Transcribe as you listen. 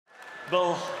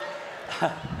Bill,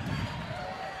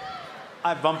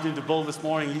 I bumped into Bill this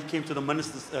morning. He came to the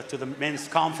ministers, to the men's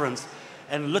conference,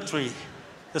 and literally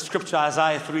the scripture,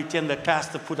 Isaiah 3:10, that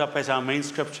Pastor put up as our main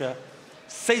scripture,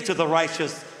 say to the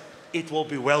righteous, it will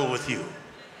be well with you.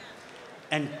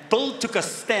 And Bill took a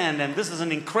stand, and this is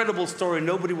an incredible story.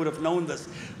 Nobody would have known this,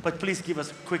 but please give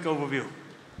us a quick overview.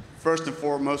 First and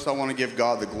foremost, I want to give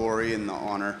God the glory and the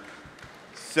honor.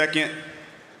 Second,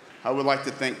 I would like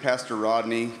to thank Pastor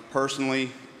Rodney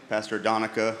personally, Pastor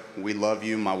Donica. We love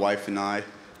you, my wife and I.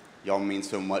 Y'all mean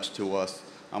so much to us.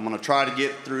 I'm going to try to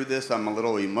get through this. I'm a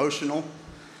little emotional.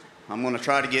 I'm going to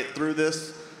try to get through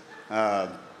this.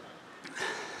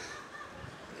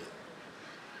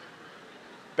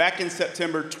 Back in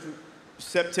September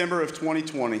of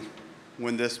 2020,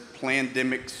 when this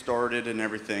pandemic started and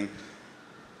everything,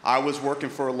 I was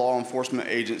working for a law enforcement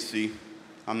agency.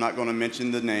 I'm not going to mention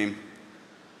the name.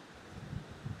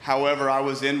 However, I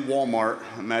was in Walmart,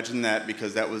 imagine that,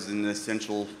 because that was an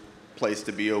essential place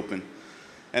to be open.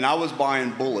 And I was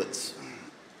buying bullets.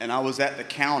 And I was at the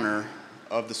counter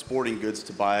of the sporting goods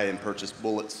to buy and purchase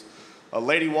bullets. A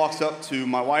lady walks up to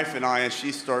my wife and I, and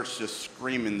she starts just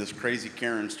screaming. This crazy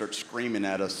Karen starts screaming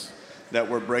at us that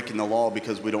we're breaking the law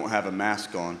because we don't have a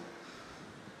mask on.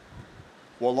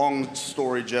 Well, long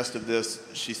story just of this,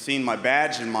 she's seen my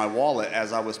badge and my wallet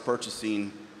as I was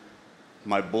purchasing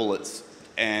my bullets.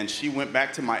 And she went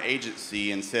back to my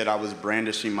agency and said I was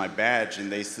brandishing my badge,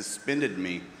 and they suspended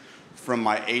me from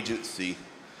my agency.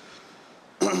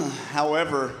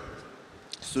 However,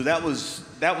 so that was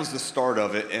the start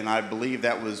of it, and I believe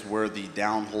that was where the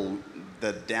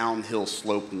downhill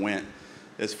slope went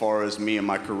as far as me and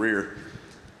my career.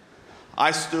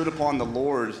 I stood upon the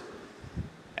Lord,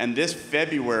 and this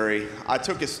February, I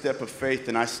took a step of faith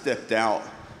and I stepped out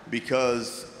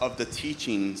because of the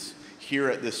teachings here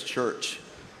at this church.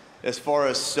 As far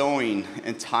as sowing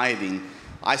and tithing,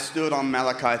 I stood on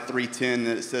Malachi 3:10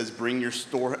 that it says, bring your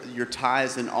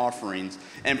tithes and offerings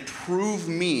and prove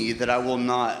me that I will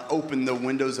not open the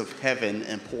windows of heaven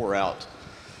and pour out.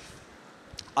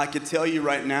 I could tell you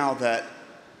right now that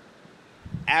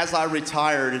as I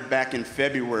retired back in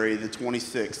February the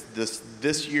 26th,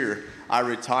 this year I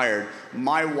retired,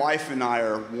 my wife and I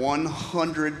are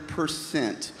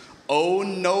 100% owe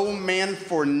no man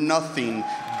for nothing,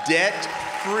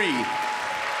 debt-free.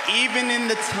 Even in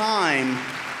the time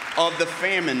of the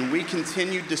famine, we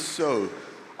continued to sow.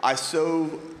 I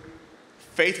sow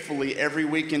faithfully every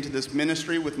week into this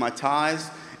ministry with my tithes,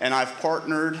 and I've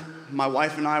partnered, my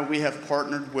wife and I, we have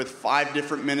partnered with 5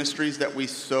 different ministries that we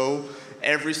sow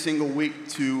every single week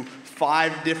to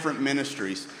 5 different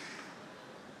ministries.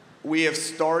 We have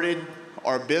started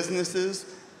our businesses,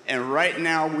 and right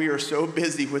now we are so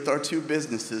busy with our 2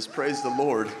 businesses, praise the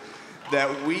Lord,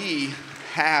 that we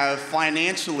have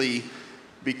financially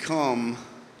become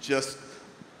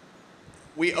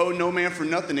we owe no man for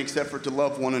nothing except for to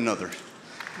love one another.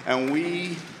 And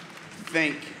we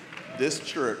thank this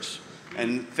church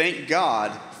and thank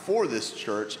God for this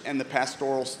church and the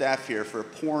pastoral staff here for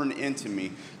pouring into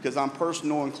me, because I'm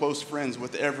personal and close friends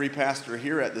with every pastor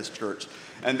here at this church.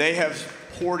 And they have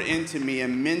poured into me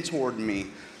and mentored me,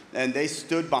 and they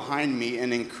stood behind me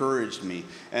and encouraged me.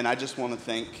 And I just want to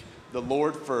thank the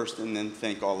Lord first, and then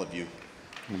thank all of you.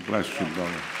 Bless you,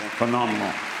 brother.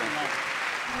 Phenomenal.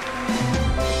 Thank you.